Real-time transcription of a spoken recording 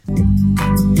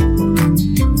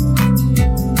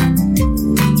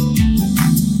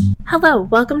Hello,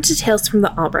 welcome to Tales from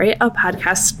the Albright, a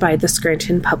podcast by the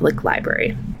Scranton Public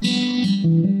Library.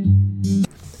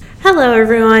 Hello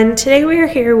everyone, today we are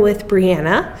here with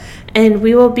Briana, and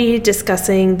we will be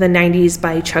discussing The 90s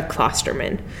by Chuck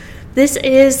Klosterman. This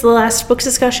is the last book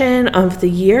discussion of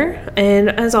the year, and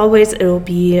as always, it will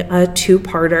be a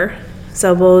two-parter.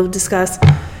 So we'll discuss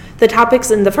the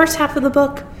topics in the first half of the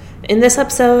book in this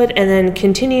episode, and then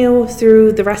continue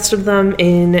through the rest of them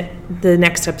in the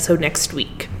next episode next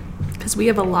week. Because we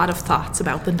have a lot of thoughts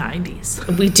about the 90s.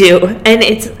 We do. And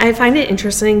I find it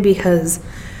interesting because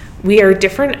we are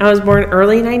different. I was born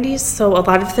early 90s, so a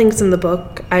lot of things in the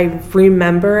book I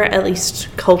remember, at least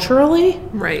culturally.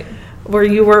 Right. Where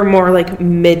you were more like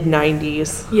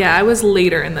mid-90s. Yeah, I was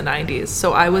later in the 90s,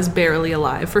 so I was barely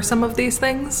alive for some of these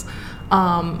things.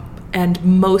 And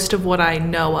most of what I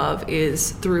know of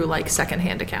is through like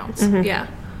secondhand accounts. Mm-hmm. Yeah.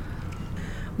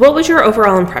 What was your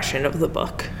overall impression of the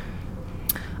book?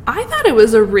 I thought it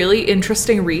was a really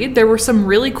interesting read. There were some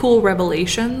really cool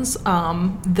revelations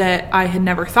that I had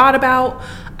never thought about.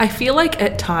 I feel like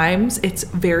at times it's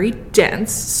very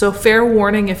dense, so fair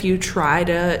warning if you try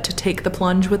to take the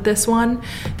plunge with this one,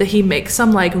 that he makes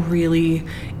some like really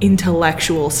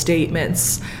intellectual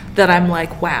statements that I'm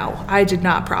like, wow, I did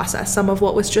not process some of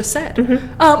what was just said.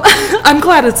 Mm-hmm. I'm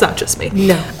glad it's not just me.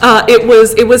 No. It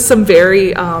was some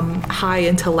very high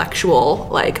intellectual,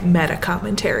 like, meta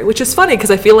commentary, which is funny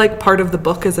because I feel like part of the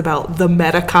book is about the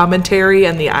meta commentary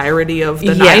and the irony of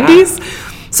the 90s.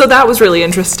 So that was really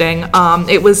interesting.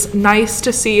 It was nice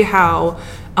to see how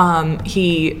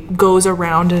he goes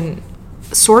around in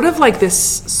sort of like this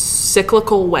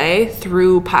cyclical way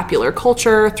through popular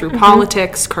culture, through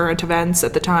politics, current events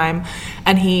at the time,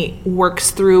 and he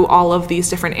works through all of these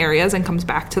different areas and comes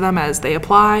back to them as they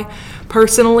apply.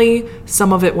 Personally,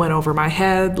 some of it went over my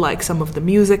head, like some of the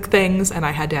music things, and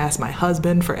I had to ask my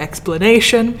husband for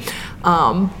explanation.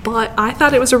 But I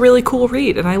thought it was a really cool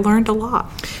read, and I learned a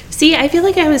lot. See, I feel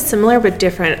like I was similar but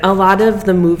different. A lot of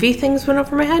the movie things went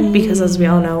over my head because, as we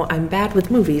all know, I'm bad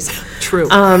with movies. True.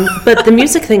 But the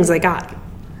music things I got.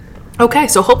 Okay,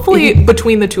 so hopefully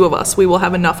between the two of us, we will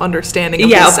have enough understanding of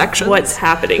these sections. What's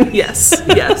happening.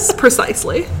 Yes,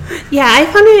 precisely. Yeah, I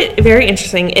found it very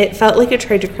interesting. It felt like it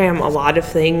tried to cram a lot of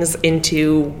things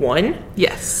into one.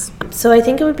 Yes. So I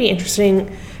think it would be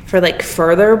interesting for like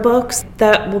further books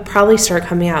that will probably start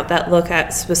coming out that look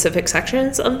at specific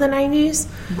sections of the 90s.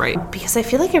 Right. Because I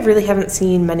feel like I really haven't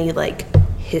seen many like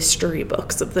history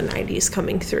books of the 90s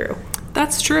coming through.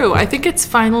 That's true. I think it's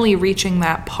finally reaching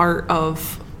that part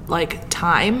of like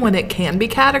time when it can be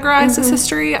categorized as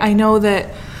history. I know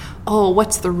that,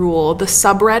 what's the rule? The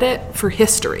subreddit for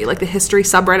history, like the history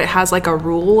subreddit has like a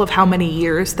rule of how many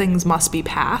years things must be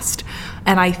past.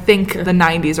 And I think the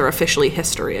 90s are officially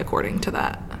history according to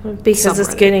that. Because subreddit.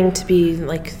 It's getting to be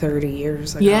like 30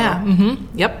 years ago. Yeah.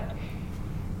 Mm-hmm. Yep.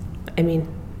 I mean,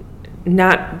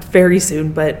 not very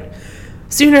soon, but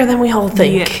sooner than we all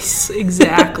think. Yes,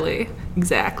 exactly.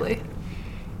 Exactly.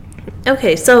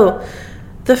 Okay, so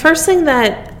the first thing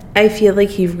that I feel like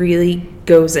he really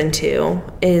goes into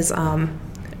is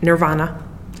Nirvana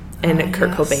and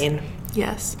Kurt Cobain.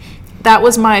 Yes. That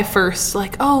was my first,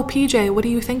 like, PJ, what do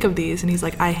you think of these? And he's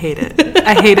like, I hate it.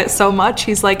 I hate it so much.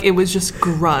 He's like, it was just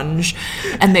grunge.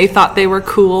 And they thought they were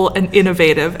cool and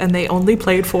innovative, and they only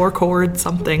played 4 chords,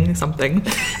 something.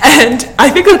 And I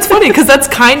think that's funny, because that's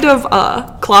kind of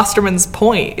Klosterman's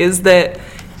point, is that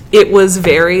it was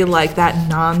very, like, that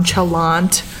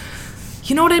nonchalant,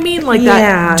 you know what I mean? Like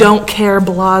that don't care,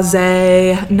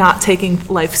 blasé, not taking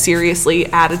life seriously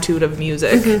attitude of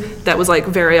music that was like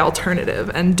very alternative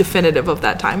and definitive of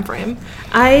that time frame.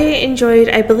 I enjoyed,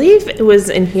 I believe it was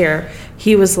in here,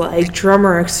 he was like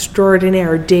drummer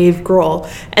extraordinaire Dave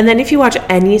Grohl. And then if you watch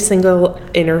any single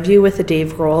interview with a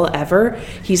Dave Grohl ever,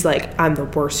 he's like, I'm the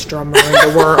worst drummer in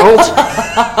the world.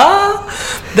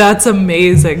 That's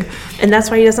amazing. And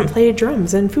that's why he doesn't play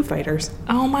drums in Foo Fighters.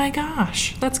 Oh my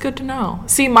gosh, that's good to know.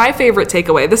 See, my favorite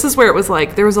takeaway, this is where it was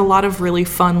like, there was a lot of really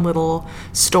fun little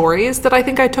stories that I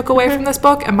think I took away from this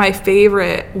book. And my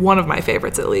favorite, one of my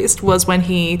favorites at least, was when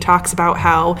he talks about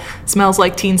how Smells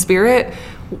Like Teen Spirit,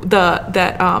 it's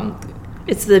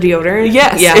the deodorant?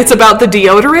 Yes, yeah. It's about the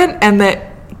deodorant, and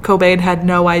that Cobain had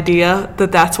no idea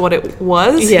that that's what it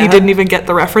was. Yeah. He didn't even get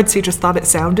the reference. He just thought it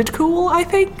sounded cool, I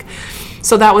think.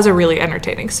 So that was a really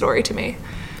entertaining story to me.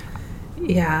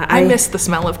 Yeah. I miss the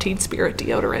smell of Teen Spirit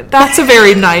deodorant. That's a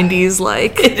very 90s,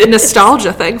 like,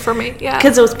 nostalgia thing for me. Yeah.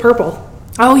 Because it was purple.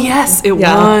 Oh, yes, it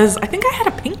was. I think I had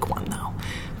a pink one, though.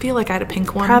 I feel like I had a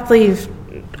pink one. Probably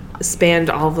spanned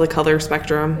all of the color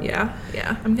spectrum. Yeah,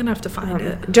 I'm gonna have to find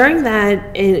it. During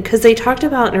that, because they talked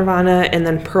about Nirvana and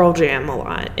then Pearl Jam a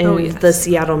lot in the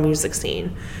Seattle music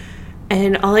scene.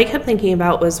 And all I kept thinking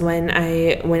about was when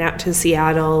I went out to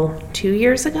Seattle 2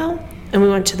 years ago, and we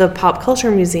went to the Pop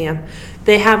Culture Museum.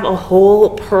 They have a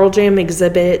whole Pearl Jam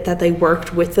exhibit that they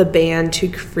worked with the band to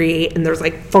create, and there's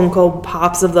like Funko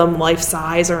Pops of them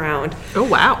life-size around. Oh,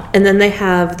 wow. And then they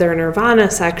have their Nirvana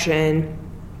section,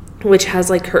 which has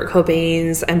like Kurt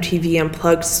Cobain's MTV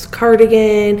Unplugged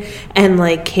cardigan and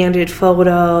like candid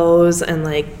photos and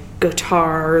like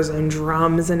guitars and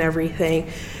drums and everything.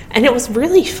 And it was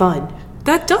really fun.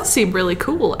 That does seem really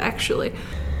cool, actually.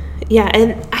 Yeah,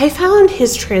 and I found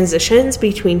his transitions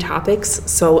between topics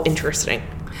so interesting.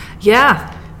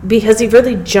 Yeah. Because he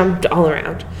really jumped all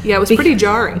around. Yeah, it was pretty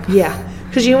jarring. Yeah.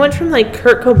 Because you went from like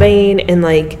Kurt Cobain and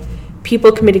like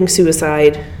people committing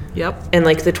suicide. Yep. And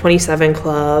like the 27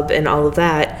 Club and all of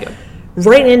that. Yep.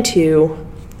 Right into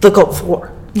the Gulf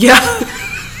War. Yeah.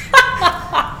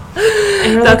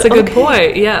 That's like, a good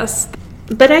point, yes.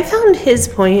 But I found his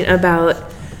point about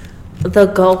the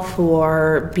Gulf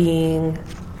War being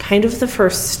kind of the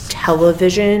first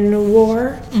television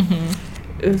war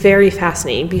very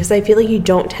fascinating, because I feel like you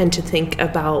don't tend to think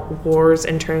about wars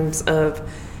in terms of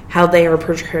how they are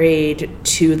portrayed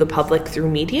to the public through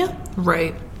media.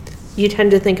 Right. You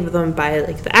tend to think of them by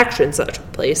like the actions that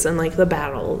took place and like the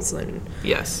battles and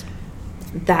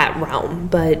that realm.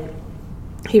 But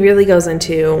he really goes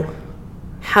into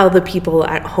how the people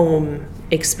at home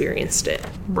experienced it.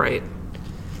 Right.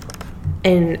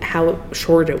 And how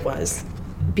short it was,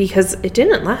 because it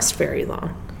didn't last very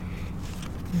long.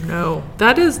 No.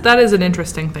 That is an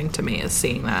interesting thing to me, is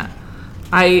seeing that.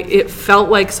 It felt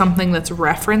like something that's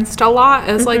referenced a lot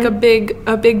as like a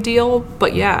big deal,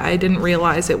 but yeah, I didn't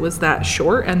realize it was that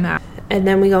short. And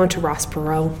then we go into Ross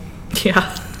Perot.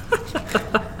 Yeah.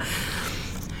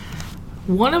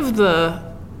 One of the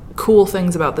cool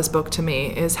things about this book to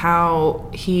me is how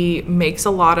he makes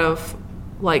a lot of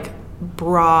like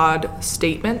broad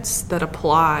statements that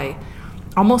apply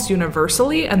almost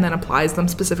universally, and then applies them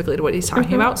specifically to what he's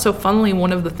talking about. So funnily,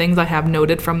 one of the things I have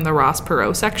noted from the Ross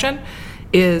Perot section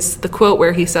is the quote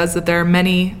where he says that there are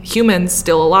many humans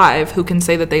still alive who can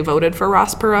say that they voted for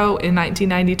Ross Perot in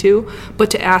 1992, but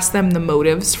to ask them the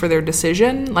motives for their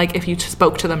decision, like if you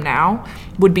spoke to them now,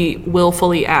 would be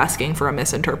willfully asking for a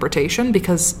misinterpretation,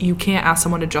 because you can't ask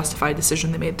someone to justify a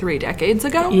decision they made 3 decades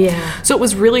ago. Yeah. So it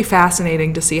was really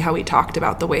fascinating to see how he talked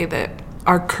about the way that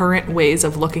our current ways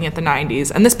of looking at the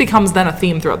 90s, and this becomes then a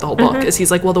theme throughout the whole book, is he's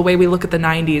like, well, the way we look at the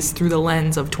 90s through the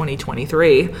lens of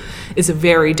 2023 is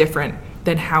very different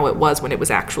than how it was when it was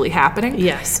actually happening.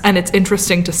 Yes. And it's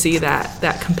interesting to see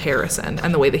that comparison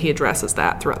and the way that he addresses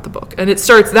that throughout the book. And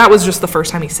that was just the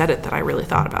first time he said it that I really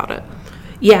thought about it.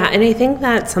 Yeah, and I think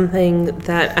that's something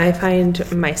that I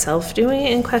find myself doing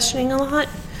and questioning a lot,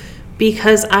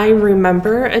 because I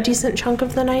remember a decent chunk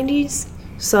of the 90s.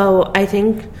 So I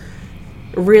think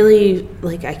really,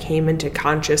 like, I came into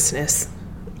consciousness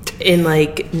in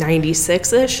like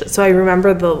 96-ish, so I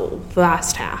remember the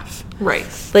last half. Right.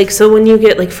 Like, so when you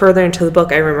get like further into the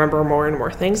book, I remember more and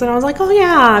more things, and I was like, oh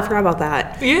yeah, I forgot about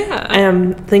that.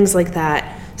 Yeah. Things like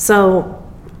that. So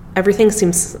everything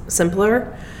seems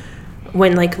simpler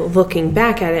when like looking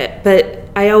back at it, but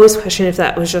I always question if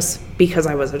that was just because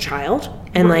I was a child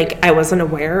and like I wasn't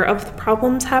aware of the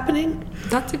problems happening.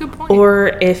 That's a good point. Or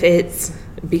if it's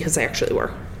because they actually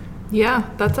were. Yeah,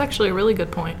 that's actually a really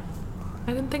good point.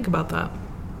 I didn't think about that.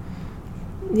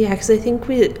 Yeah, because I think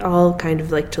we all kind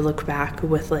of like to look back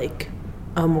with like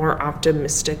a more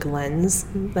optimistic lens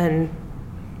than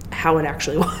how it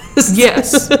actually was.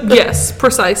 Yes,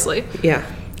 precisely. Yeah.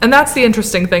 And that's the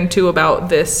interesting thing, too, about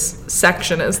this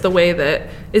section, is the way that...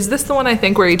 Is this the one, I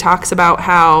think, where he talks about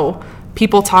how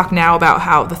people talk now about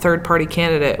how the third-party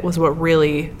candidate was what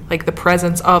really... Like, the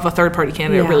presence of a third-party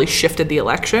candidate really shifted the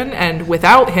election, and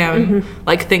without him,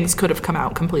 like, things could have come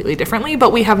out completely differently,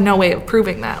 but we have no way of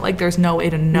proving that. Like, there's no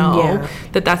way to know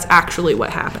that that's actually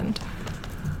what happened.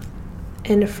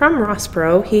 And from Ross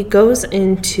Perot, he goes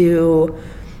into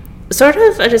sort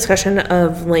of a discussion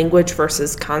of language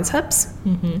versus concepts,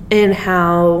 and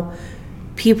how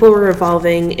people were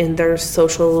evolving in their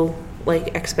social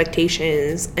like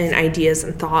expectations and ideas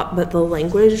and thought, but the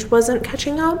language wasn't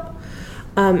catching up.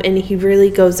 And he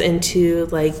really goes into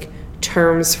like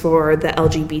terms for the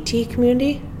LGBT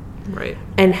community, right?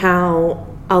 And how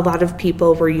a lot of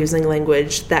people were using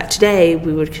language that today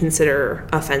we would consider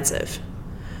offensive,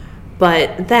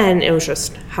 but then it was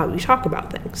just how you talk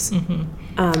about things.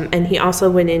 And he also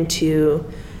went into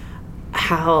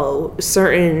how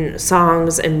certain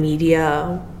songs and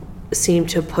media seemed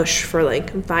to push for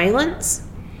like violence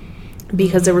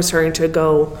because they were starting to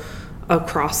go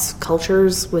across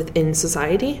cultures within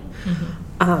society.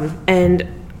 And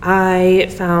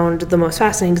I found the most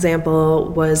fascinating example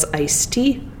was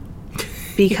Ice-T,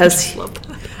 because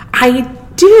I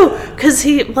do, because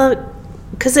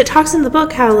it talks in the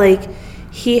book how like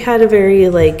he had a very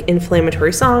like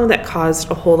inflammatory song that caused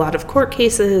a whole lot of court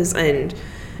cases, and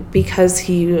because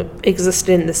he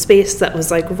existed in the space that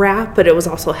was like rap, but it was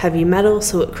also heavy metal,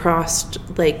 so it crossed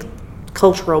like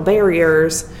cultural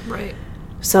barriers. Right.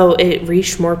 So it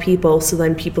reached more people, so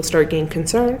then people started getting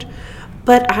concerned.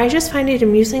 But I just find it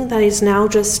amusing that he's now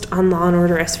just on Law &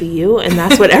 Order SVU, and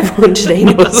that's what everyone today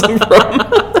knows him from.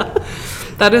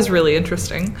 That is really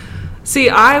interesting. See,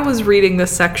 I was reading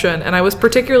this section, and I was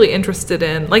particularly interested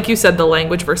in, like you said, the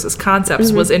language versus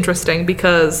concepts was interesting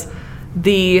because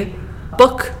the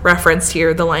book referenced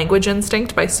here, The Language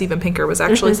Instinct by Steven Pinker, was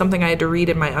actually something I had to read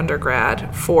in my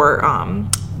undergrad for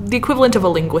the equivalent of a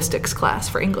linguistics class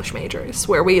for English majors,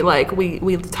 where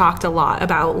we talked a lot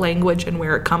about language and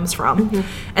where it comes from.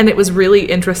 And it was really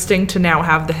interesting to now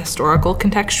have the historical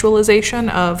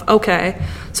contextualization of, okay,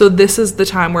 so this is the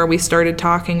time where we started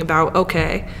talking about,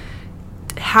 okay,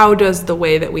 how does the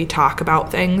way that we talk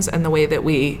about things and the way that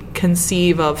we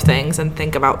conceive of things and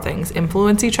think about things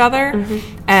influence each other?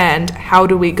 And how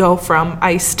do we go from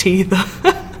Ice-T,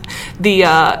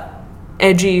 the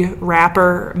edgy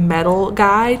rapper metal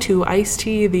guy, to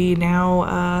Ice-T, the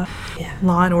now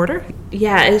Law and Order?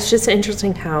 Yeah, it's just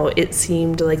interesting how it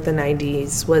seemed like the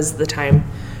 90s was the time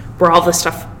where all this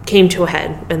stuff came to a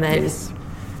head and then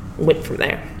went from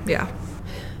there. Yeah.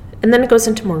 And then it goes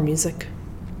into more music.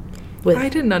 I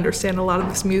didn't understand a lot of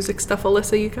this music stuff,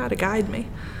 Alyssa. You gotta guide me.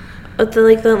 The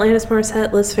Alanis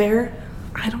Morissette, Liz Phair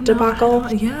I don't know. debacle.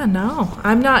 No.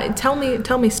 I'm not. Tell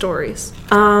me stories.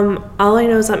 All I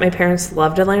know is that my parents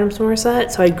loved Alanis Morissette,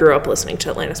 so I grew up listening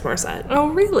to Alanis Morissette. Oh,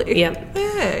 really? Yep.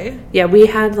 Hey. Yeah, we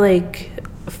had like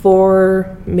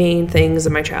 4 main things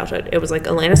in my childhood. It was like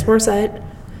Alanis Morissette,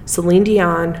 Celine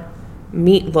Dion,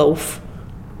 Meatloaf.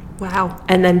 Wow.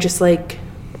 And then just like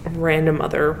random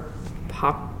other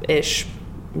pop-ish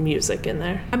music in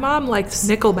there. My mom likes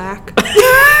Nickelback.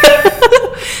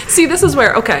 See, this is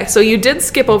where, okay, so you did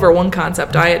skip over one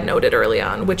concept I had noted early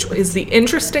on, which is the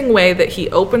interesting way that he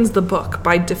opens the book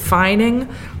by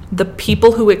defining the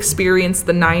people who experienced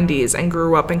the 90s and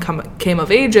grew up and came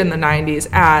of age in the 90s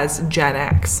as Gen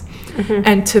X.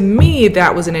 And to me,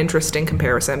 that was an interesting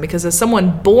comparison, because as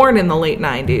someone born in the late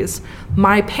 90s,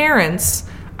 my parents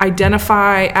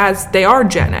identify as, they are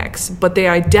Gen X, but they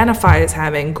identify as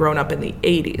having grown up in the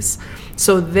 80s.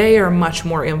 So they are much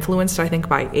more influenced, I think,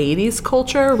 by 80s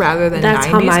culture rather than 90s culture. That's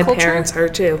how my parents are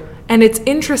too. And it's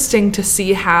interesting to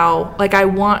see how, like, I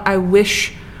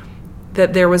wish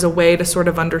that there was a way to sort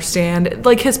of understand,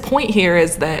 like, his point here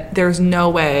is that there's no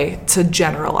way to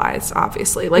generalize,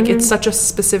 obviously. Like, it's such a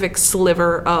specific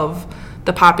sliver of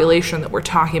the population that we're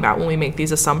talking about when we make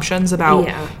these assumptions about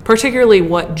particularly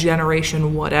what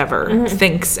generation whatever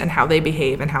thinks and how they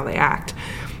behave and how they act.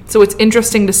 So it's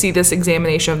interesting to see this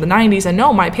examination of the 90s. And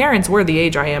no, my parents were the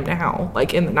age I am now,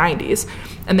 like in the 90s,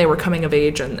 and they were coming of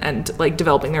age and like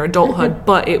developing their adulthood,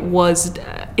 but it was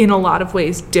in a lot of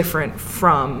ways different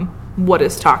from what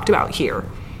is talked about here,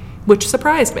 which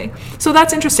surprised me. So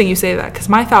that's interesting you say that, because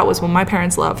my thought was, well, my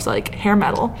parents loved like hair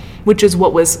metal, which is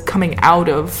what was coming out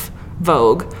of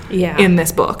vogue in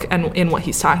this book and in what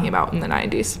he's talking about in the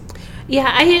 90s.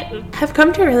 Yeah, I have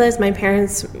come to realize my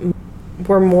parents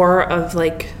were more of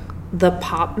like the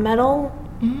pop metal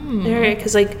area,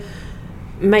 because like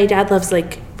my dad loves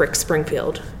like Rick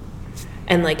Springfield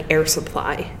and like Air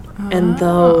Supply and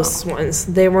those ones.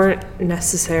 They weren't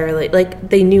necessarily like,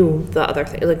 they knew the other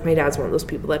thing. Like my dad's one of those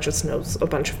people that just knows a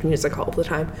bunch of music all the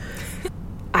time.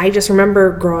 I just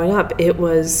remember growing up, it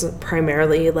was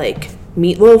primarily like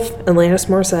Meatloaf, Alanis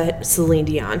Morissette, Celine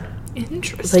Dion.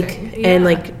 Interesting. Like, and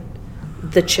like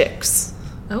the Chicks.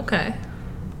 Okay.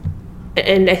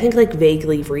 And I think like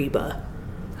vaguely Reba.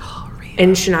 Oh, Reba.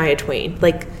 And Shania Twain.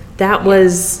 Like that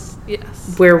was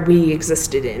where we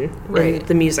existed in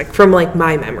the music from like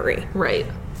my memory. Right.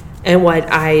 And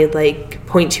what I like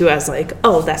point to as like,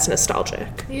 oh, that's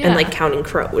nostalgic. And like Counting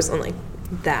Crows and like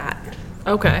that.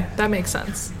 Okay, that makes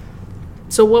sense.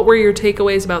 So what were your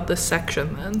takeaways about this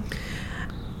section then?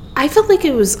 I felt like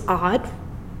it was odd.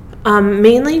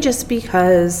 Mainly just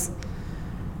because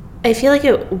I feel like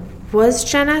it was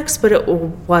Gen X, but it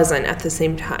wasn't at the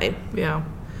same time. Yeah.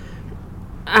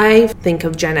 I think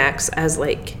of Gen X as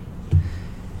like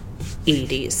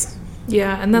 80s.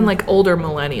 Yeah, and then like older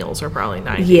millennials are probably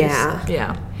 90s. Yeah.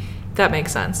 Yeah. That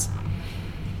makes sense.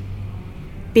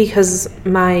 because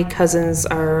my cousins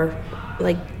are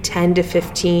like 10 to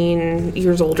 15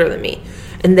 years older than me,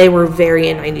 and they were very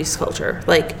in 90s culture,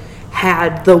 like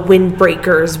had the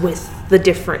windbreakers with the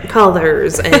different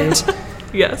colors and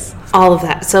yes, all of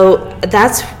that. So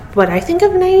that's what I think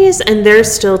of 90s, and they're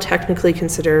still technically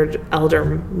considered elder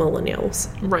millennials.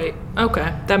 Right.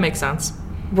 Okay, that makes sense.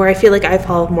 Where I feel like I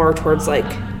fall more towards like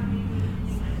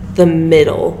the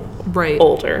middle, right,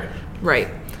 older. Right.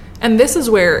 And this is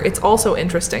where it's also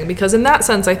interesting, because in that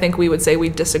sense, I think we would say we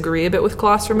disagree a bit with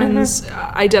Klosterman's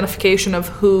identification of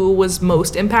who was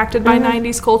most impacted by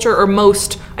 90s culture, or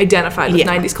most identified with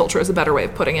 90s culture is a better way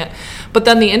of putting it. But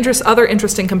then the other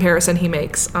interesting comparison he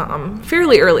makes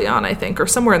fairly early on, I think, or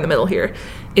somewhere in the middle here,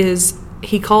 is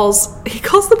he calls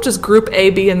them just group A,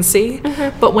 B, and C.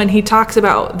 But when he talks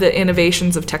about the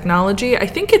innovations of technology, I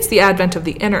think it's the advent of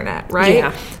the internet, right?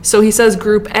 Yeah. So he says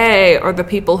group A are the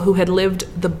people who had lived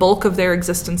the bulk of their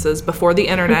existences before the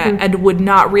internet and would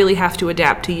not really have to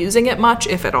adapt to using it much,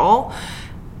 if at all.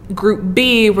 Group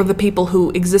B were the people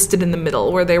who existed in the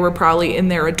middle, where they were probably in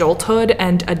their adulthood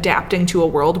and adapting to a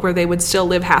world where they would still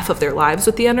live half of their lives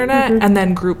with the internet. And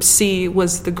then group C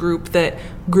was the group that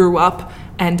grew up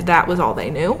and that was all they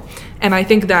knew. And I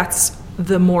think that's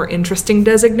the more interesting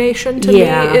designation to me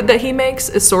that he makes,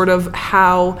 is sort of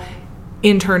how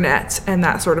internet and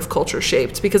that sort of culture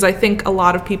shaped. Because I think a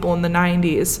lot of people in the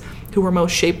 90s who were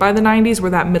most shaped by the 90s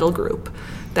were that middle group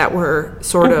that were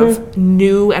sort of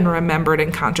knew and remembered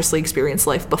and consciously experienced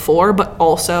life before, but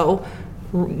also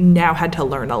now had to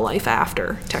learn a life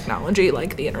after technology,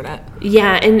 like the internet.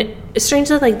 Yeah, and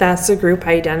strangely, like, that's the group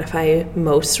I identify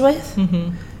most with.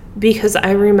 Because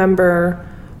I remember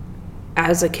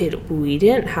as a kid, we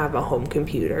didn't have a home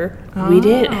computer. We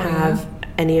didn't have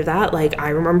any of that. Like, I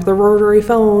remember the rotary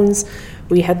phones.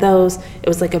 We had those. It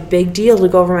was like a big deal to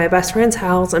go over to my best friend's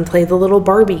house and play the little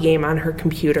Barbie game on her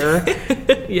computer.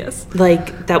 Yes.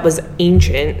 Like, that was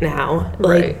ancient now.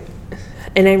 Right. Like,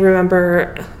 and I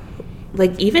remember,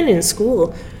 like, even in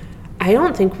school, I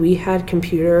don't think we had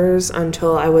computers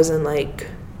until I was in, like,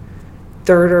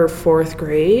 3rd or 4th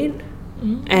grade.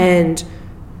 And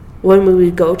when we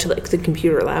would go to, like, the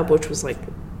computer lab, which was, like,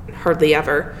 hardly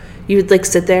ever, you would, like,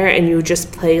 sit there and you would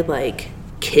just play, like,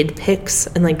 Kid Pics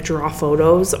and, like, draw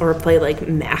photos, or play, like,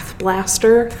 Math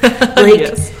Blaster.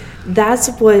 Like, that's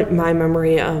what my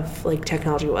memory of, like,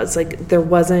 technology was. Like, there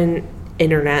wasn't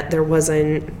internet. There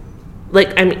wasn't,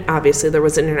 like, I mean, obviously there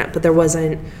was internet, but there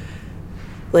wasn't,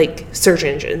 like, search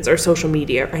engines or social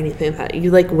media or anything like that. You,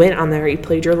 like, went on there, you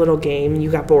played your little game, you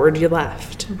got bored, you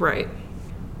left. Right.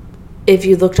 If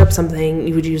you looked up something,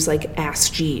 you would use, like,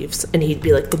 Ask Jeeves, and he'd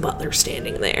be, like, the butler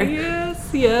standing there.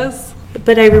 Yes.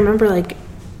 But I remember, like,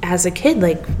 as a kid,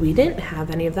 like, we didn't have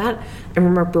any of that. I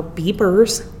remember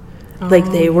beepers. Like,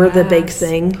 they were the big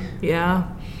thing. Yeah.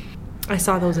 I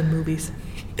saw those in movies.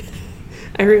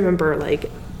 I remember,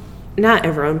 like, not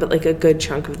everyone, but, like, a good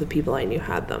chunk of the people I knew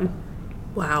had them.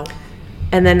 Wow.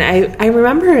 And then I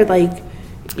remember, like,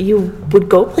 you would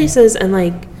go places and,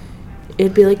 like,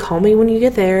 it'd be like, call me when you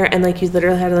get there, and, like, you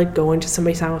literally had to, like, go into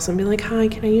somebody's house and be like, hi,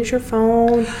 can I use your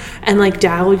phone? And, like,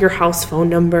 dial your house phone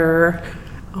number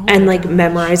and, like,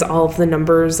 memorize all of the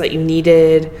numbers that you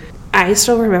needed. I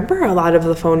still remember a lot of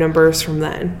the phone numbers from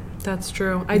then. That's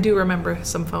true. I do remember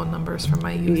some phone numbers from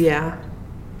my youth. Yeah.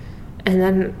 And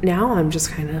then now I'm just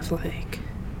kind of like,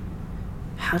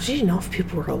 how did you know if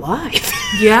people were alive?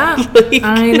 Yeah, Like,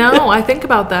 I know. I think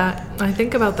about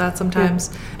that sometimes.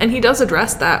 Yeah. And he does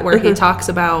address that, where he talks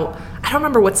about, I don't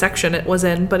remember what section it was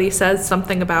in, but he says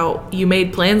something about you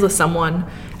made plans with someone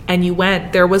and you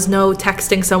went. There was no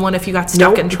texting someone if you got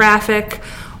stuck in traffic,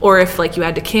 or if, like, you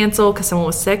had to cancel because someone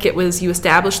was sick. It was, you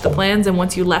established the plans, and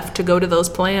once you left to go to those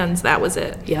plans, that was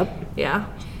it. Yep. Yeah.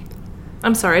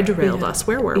 I'm sorry, I derailed us.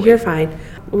 Where were we? You're fine.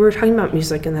 We were talking about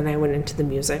music, and then I went into the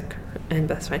music, and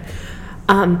that's fine.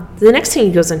 The next thing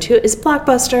he goes into is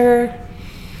Blockbuster.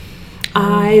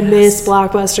 I miss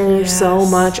Blockbuster so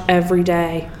much every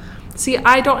day. See,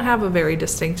 I don't have a very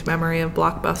distinct memory of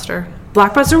Blockbuster.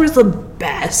 Blockbuster was the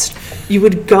best. You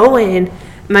would go in,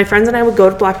 my friends and I would go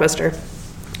to Blockbuster.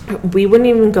 We wouldn't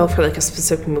even go for, like, a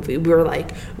specific movie. We were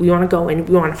like, we want to go in,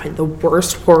 we want to find the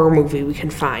worst horror movie we can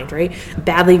find, right?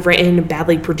 Badly written,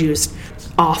 badly produced,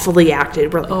 awfully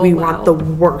acted. We're like, we want the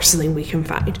worst thing we can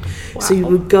find. Wow. So you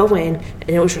would go in, and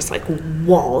it was just like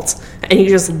walls, and you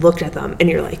just looked at them, and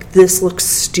you're like, this looks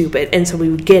stupid. And so we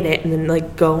would get it, and then,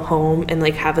 like, go home and,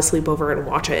 like, have a sleepover and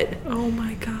watch it. Oh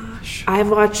my gosh. I've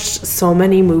watched so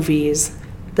many movies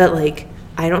that, like,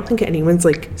 I don't think anyone's,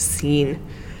 like, seen.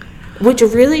 Which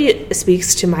really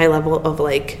speaks to my level of,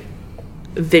 like,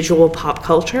 visual pop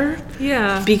culture.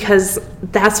 Yeah. Because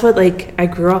that's what, like, I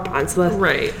grew up on. So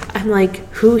Right. I'm like,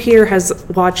 who here has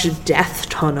watched Death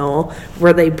Tunnel,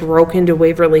 where they broke into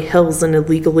Waverly Hills and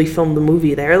illegally filmed the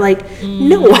movie there? Like,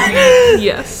 no one.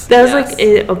 Yes. That was like,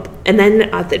 and then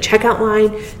at the checkout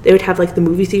line, they would have, like, the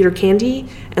movie theater candy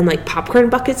and, like, popcorn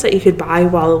buckets that you could buy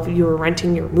while you were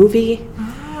renting your movie.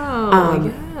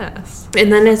 Oh, yes. And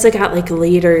then as it got, like,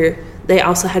 later, they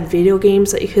also had video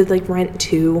games that you could, like, rent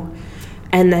too.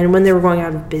 And then when they were going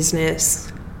out of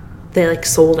business, they, like,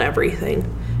 sold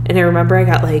everything. And I remember I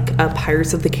got, like, a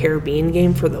Pirates of the Caribbean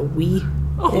game for the Wii.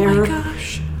 Oh, my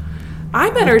gosh.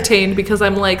 I'm entertained because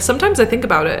I'm like, sometimes I think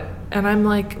about it, and I'm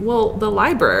like, well, the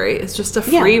library is just a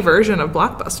free version of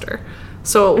Blockbuster.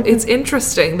 So it's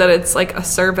interesting that it's, like, a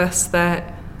service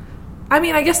that... I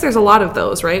mean, I guess there's a lot of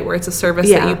those, right? Where it's a service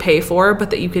that you pay for, but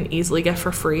that you can easily get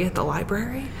for free at the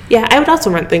library. Yeah, I would also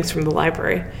rent things from the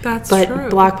library. That's true. But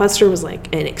Blockbuster was,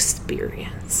 like, an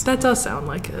experience. That does sound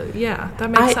like that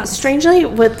makes sense. Strangely,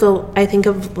 I think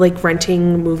of, like,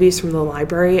 renting movies from the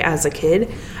library as a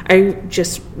kid, I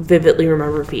just vividly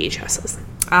remember VHSs.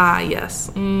 Ah, yes.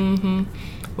 Mm-hmm.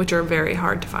 Which are very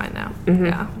hard to find now. Mm-hmm.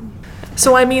 Yeah.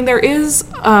 So, I mean, there is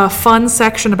a fun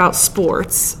section about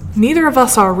sports. Neither of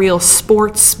us are real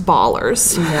sports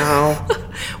ballers. No.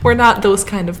 We're not those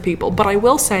kind of people. But I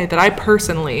will say that I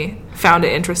personally found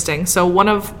it interesting. So one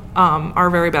of our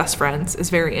very best friends is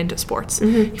very into sports.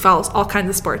 Mm-hmm. He follows all kinds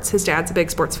of sports. His dad's a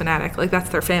big sports fanatic. Like, that's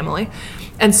their family.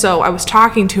 And so I was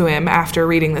talking to him after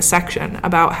reading this section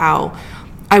about how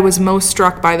I was most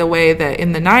struck by the way that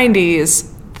in the 90s,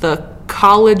 the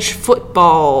college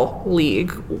football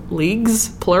leagues,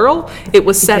 plural, it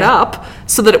was set up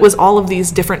so that it was all of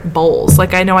these different bowls.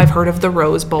 Like, I know I've heard of the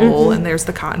Rose Bowl and there's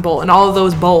the Cotton Bowl and all of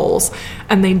those bowls,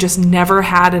 and they just never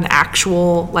had an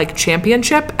actual, like,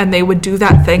 championship. And they would do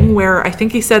that thing where I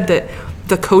think he said that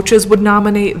the coaches would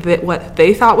nominate what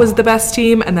they thought was the best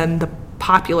team, and then the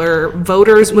popular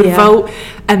voters would vote,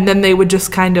 and then they would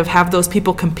just kind of have those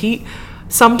people compete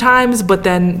sometimes, but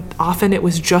then often it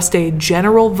was just a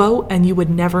general vote and you would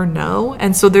never know.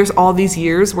 And so there's all these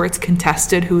years where it's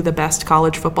contested who the best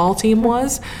college football team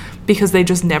was because they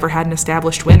just never had an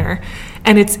established winner.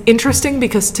 And it's interesting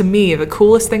because, to me, the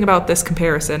coolest thing about this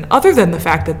comparison, other than the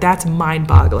fact that that's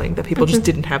mind-boggling that people just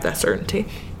didn't have that certainty,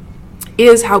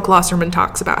 is how Klosterman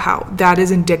talks about how that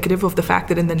is indicative of the fact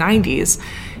that in the 90s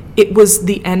it was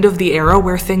the end of the era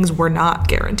where things were not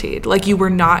guaranteed. Like, you were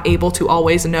not able to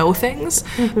always know things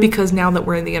because now that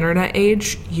we're in the internet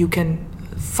age, you can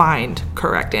find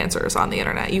correct answers on the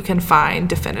internet. You can find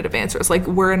definitive answers. Like,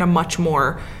 we're in a much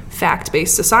more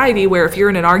fact-based society where if you're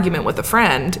in an argument with a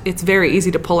friend, it's very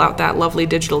easy to pull out that lovely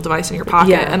digital device in your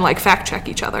pocket and, like, fact check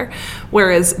each other.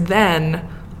 Whereas then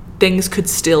things could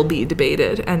still be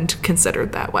debated and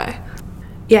considered that way.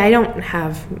 Yeah, I don't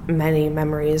have many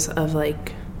memories of,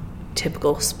 like,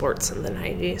 typical sports in the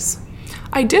 90s.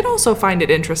 I did also find it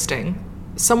interesting.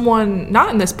 Someone, not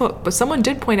in this book, but someone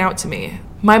did point out to me,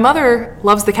 my mother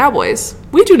loves the Cowboys.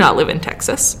 We do not live in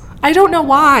Texas. I don't know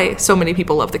why so many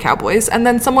people love the Cowboys. And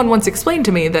then someone once explained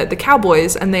to me that the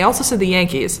Cowboys, and they also said the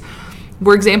Yankees,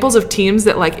 were examples of teams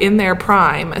that, like, in their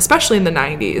prime, especially in the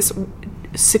 90s,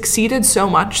 succeeded so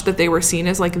much that they were seen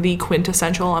as, like, the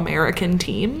quintessential American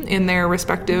team in their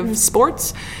respective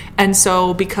sports. And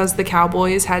so because the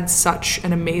Cowboys had such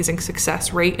an amazing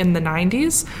success rate in the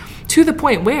 90s, to the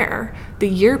point where the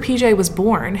year PJ was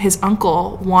born, his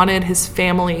uncle wanted his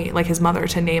family, like his mother,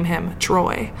 to name him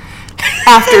Troy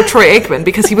after Troy Aikman,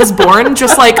 because he was born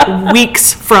just, like,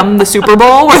 weeks from the Super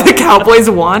Bowl where the Cowboys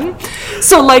won.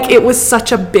 So, like, it was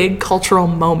such a big cultural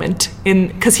moment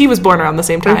because he was born around the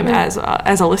same time as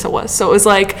Alyssa was. So it was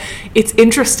like, it's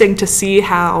interesting to see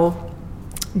how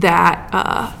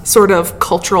that sort of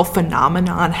cultural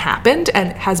phenomenon happened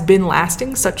and has been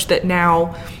lasting, such that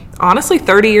now, honestly,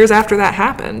 30 years after that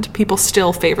happened, people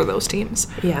still favor those teams.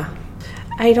 Yeah.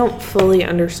 I don't fully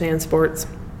understand sports.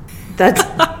 That's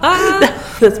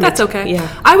okay.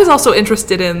 Yeah. I was also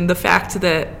interested in the fact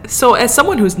that, so as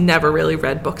someone who's never really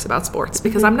read books about sports,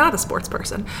 because I'm not a sports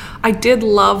person, I did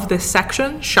love this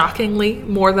section, shockingly,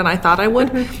 more than I thought I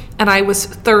would. And I was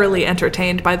thoroughly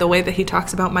entertained by the way that he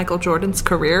talks about Michael Jordan's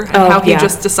career and how he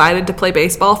just decided to play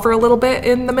baseball for a little bit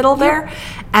in the middle there.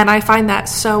 And I find that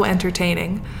so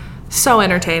entertaining. So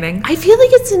entertaining. I feel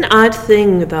like it's an odd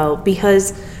thing, though,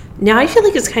 because now I feel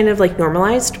like it's kind of, like,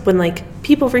 normalized when, like,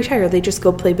 people retire, they just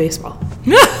go play baseball.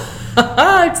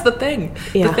 It's the thing.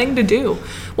 Yeah. The thing to do.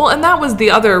 Well, and that was the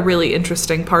other really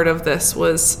interesting part of this,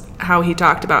 was how he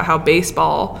talked about how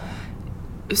baseball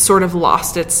sort of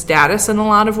lost its status in a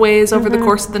lot of ways over the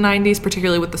course of the 90s,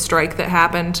 particularly with the strike that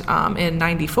happened in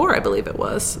 94, I believe it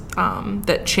was,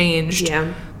 that changed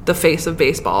the face of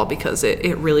baseball because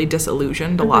it really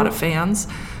disillusioned a lot of fans.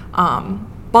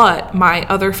 But my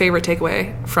other favorite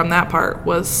takeaway from that part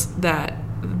was that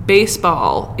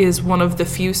baseball is one of the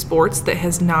few sports that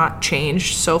has not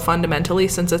changed so fundamentally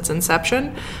since its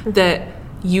inception that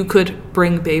you could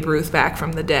bring Babe Ruth back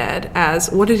from the dead as,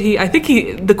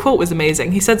 the quote was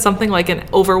amazing. He said something like an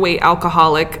overweight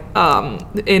alcoholic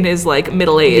in his like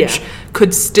middle age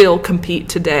could still compete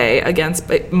today against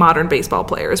modern baseball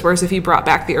players. Whereas if you brought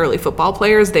back the early football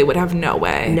players, they would have no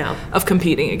way of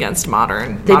competing against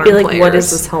modern They'd be like, players. what is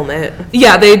this helmet?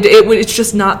 Yeah, it's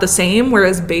just not the same,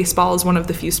 whereas baseball is one of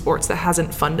the few sports that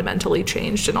hasn't fundamentally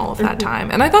changed in all of that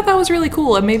time. And I thought that was really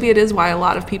cool, and maybe it is why a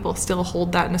lot of people still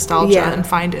hold that nostalgia and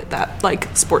find it that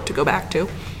like sport to go back to.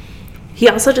 He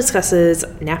also discusses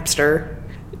Napster.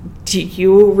 Do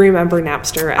you remember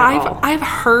Napster at all? I've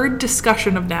heard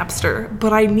discussion of Napster,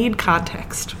 but I need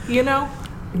context, you know?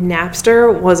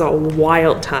 Napster was a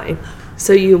wild time.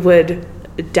 So you would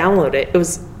download it. It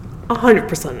was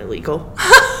 100% illegal.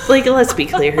 Like, let's be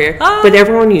clear here. But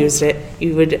everyone used it.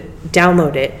 You would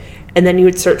download it, and then you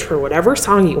would search for whatever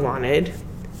song you wanted,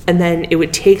 and then it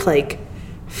would take like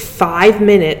 5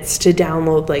 minutes to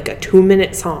download like a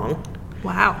 2-minute song.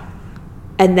 Wow.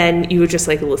 And then you would just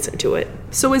like listen to it.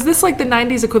 So is this like the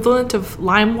 90s equivalent of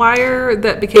LimeWire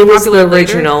that became popular later? It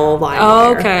was the original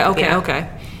LimeWire. Oh, okay.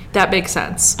 That makes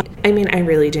sense. I mean, I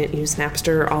really didn't use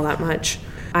Napster all that much.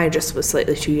 I just was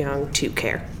slightly too young to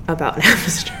care about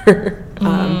Napster.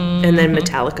 And then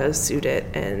Metallica sued it,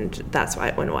 and that's why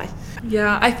it went away.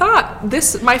 Yeah, I thought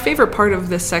my favorite part of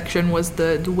this section was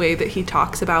the way that he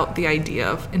talks about the idea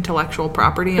of intellectual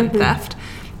property and theft,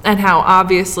 and how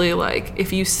obviously, like,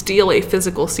 if you steal a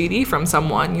physical CD from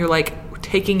someone, you're like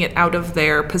taking it out of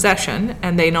their possession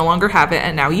and they no longer have it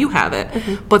and now you have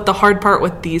it. But the hard part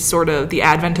with these sort of the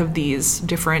advent of these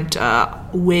different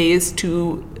ways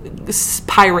to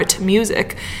pirate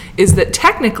music is that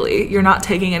technically you're not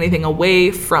taking anything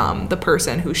away from the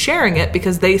person who's sharing it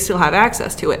because they still have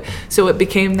access to it. So it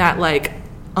became that like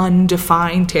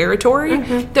undefined territory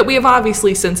that we have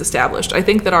obviously since established. I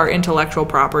think that our intellectual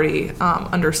property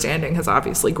understanding has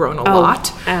obviously grown a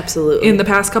lot absolutely in the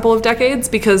past couple of decades,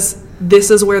 because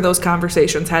this is where those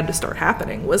conversations had to start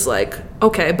happening, was like,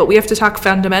 okay, but we have to talk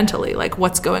fundamentally, like,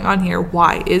 what's going on here?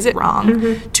 Why is it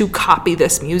wrong to copy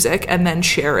this music and then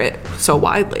share it so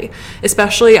widely?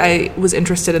 Especially, I was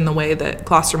interested in the way that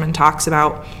Klosterman talks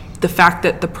about the fact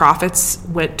that the profits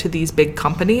went to these big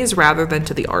companies rather than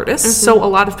to the artists. So a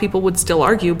lot of people would still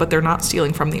argue, but they're not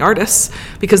stealing from the artists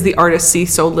because the artists see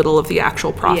so little of the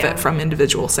actual profit from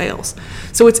individual sales.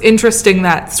 So it's interesting,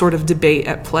 that sort of debate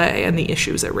at play and the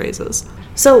issues it raises.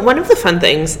 So one of the fun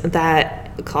things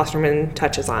that Klosterman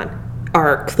touches on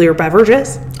are clear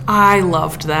beverages. I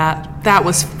loved that. That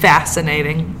was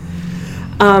fascinating.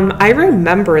 I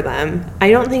remember them. I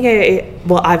don't think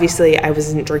obviously I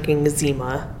wasn't drinking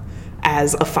Zima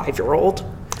as a 5-year-old.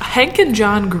 Hank and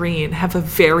John Green have a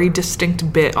very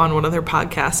distinct bit on one of their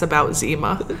podcasts about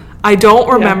Zima. I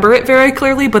don't remember it very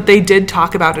clearly, but they did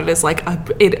talk about it as like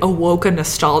it awoke a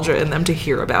nostalgia in them to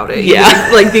hear about it. Yeah.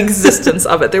 Like the existence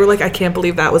of it. They were like, I can't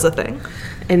believe that was a thing.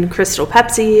 And Crystal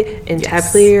Pepsi and Tab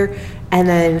Clear. And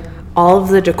then all of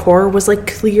the decor was like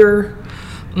clear.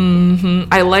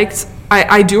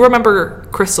 I do remember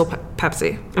Crystal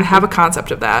Pepsi. I have a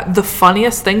concept of that. The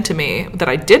funniest thing to me that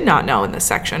I did not know in this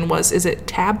section was, is it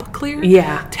Tab Clear?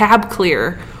 Yeah. Tab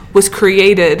Clear was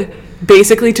created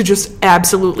basically to just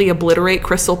absolutely obliterate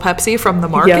Crystal Pepsi from the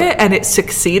market, and it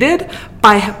succeeded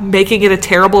by making it a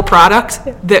terrible product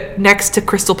that next to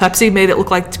Crystal Pepsi made it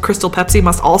look like Crystal Pepsi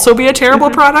must also be a terrible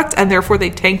product, and therefore they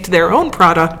tanked their own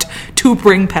product to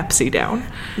bring Pepsi down.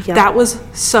 That was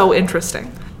so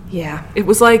interesting. Yeah. It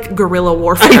was like guerrilla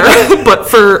warfare, but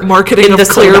for marketing in of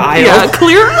clear. Yeah,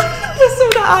 clear. The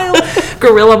soda aisle.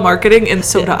 Guerrilla marketing in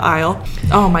soda aisle.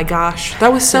 Oh my gosh.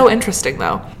 That was so interesting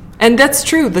though. And that's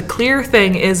true. The clear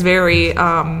thing is very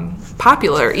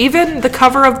popular. Even the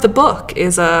cover of the book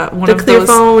is one of those. The clear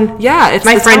phone. Yeah. It's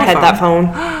my friend had that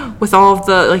phone. With all of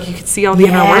the, like, you could see all the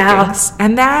inner workings.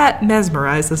 And that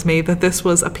mesmerizes me that this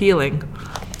was appealing.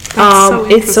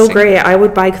 It's so great. I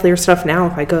would buy clear stuff now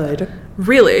if I could.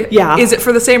 Really? Yeah. Is it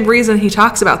for the same reason he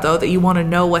talks about, though, that you want to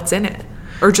know what's in it?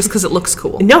 Or just because it looks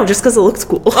cool? No, just because it looks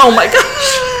cool. Oh my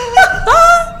gosh.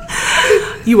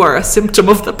 You are a symptom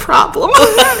of the problem.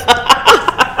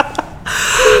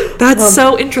 That's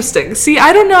so interesting. See,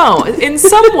 I don't know. In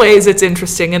some ways it's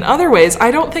interesting. In other ways, I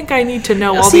don't think I need to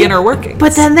know all the inner workings.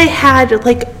 But then they had,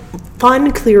 like,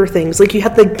 fun clear things. Like you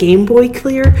had the Game Boy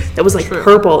clear that was like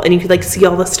purple and you could like see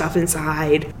all the stuff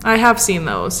inside. I have seen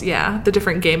those, yeah. The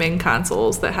different gaming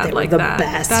consoles that had like that.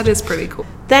 Best. That is pretty cool.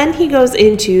 Then he goes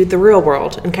into the real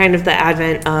world and kind of the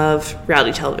advent of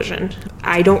reality television.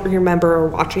 I don't remember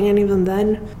watching any of them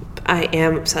then. I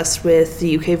am obsessed with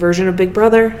the UK version of Big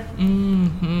Brother.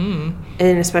 Mm-hmm.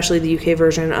 And especially the UK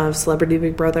version of Celebrity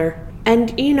Big Brother.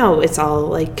 And it's all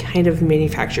like kind of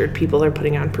manufactured. People are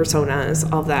putting on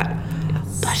personas, all that.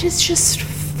 Yes. But it's just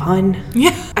fun.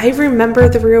 Yeah. I remember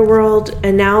the real world,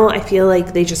 and now I feel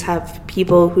like they just have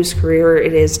people whose career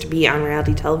it is to be on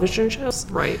reality television shows.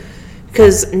 Right.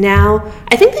 Because now,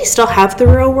 I think they still have the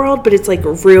real world, but it's like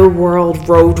real world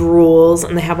road rules,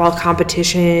 and they have all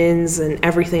competitions and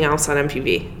everything else on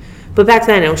MTV. But back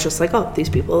then, it was just like, oh, these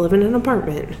people live in an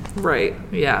apartment. Right,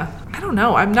 yeah. I don't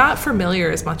know. I'm not familiar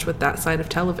as much with that side of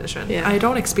television. Yeah. I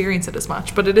don't experience it as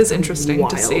much, but it is interesting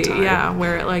to see,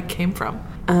 where it like came from.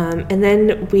 And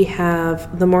then we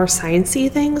have the more science-y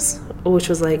things, which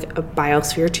was like a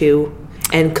Biosphere 2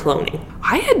 and cloning.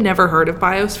 I had never heard of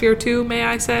Biosphere 2, may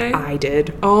I say? I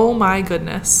did. Oh my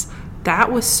goodness. That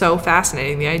was so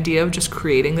fascinating. The idea of just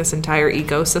creating this entire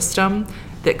ecosystem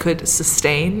that could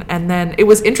sustain. And then it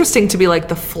was interesting to be like,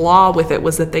 the flaw with it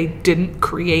was that they didn't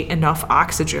create enough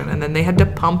oxygen, and then they had to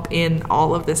pump in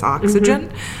all of this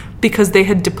oxygen because they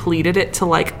had depleted it to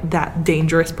like that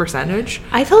dangerous percentage.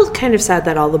 I felt kind of sad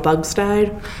that all the bugs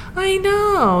died. I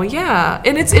know, yeah.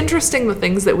 And it's interesting the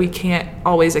things that we can't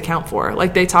always account for.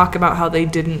 Like they talk about how they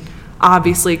didn't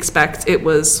obviously expect it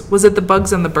was it the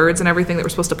bugs and the birds and everything that were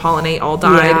supposed to pollinate all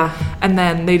died, and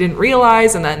then they didn't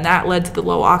realize, and then that led to the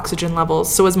low oxygen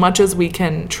levels. So as much as we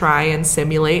can try and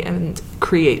simulate and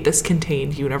create this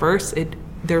contained universe,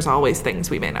 there's always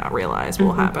things we may not realize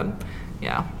will happen.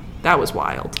 Yeah, that was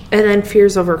wild. And then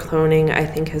fears over cloning, I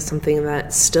think, is something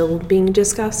that's still being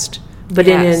discussed, but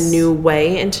in a new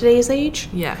way in today's age.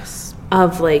 Yes.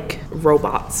 Of like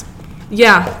robots.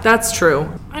 Yeah, that's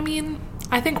true. I mean,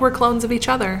 I think we're clones of each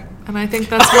other, and I think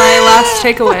that's my last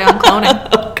takeaway on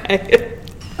cloning. Okay.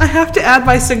 I have to add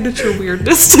my signature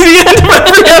weirdness to the end of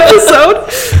every episode.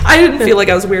 I didn't feel like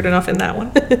I was weird enough in that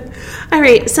one. All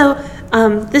right, so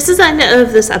this is the end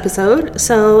of this episode.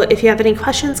 So if you have any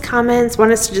questions, comments,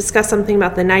 want us to discuss something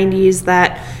about the 90s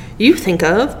that you think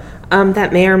of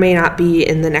that may or may not be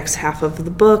in the next half of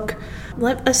the book,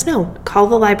 let us know. Call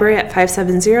the library at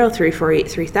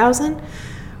 570-348-3000.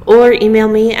 Or email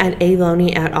me at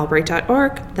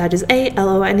aloney@albright.org. That is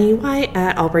ALONEY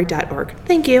at albright.org.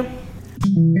 Thank you.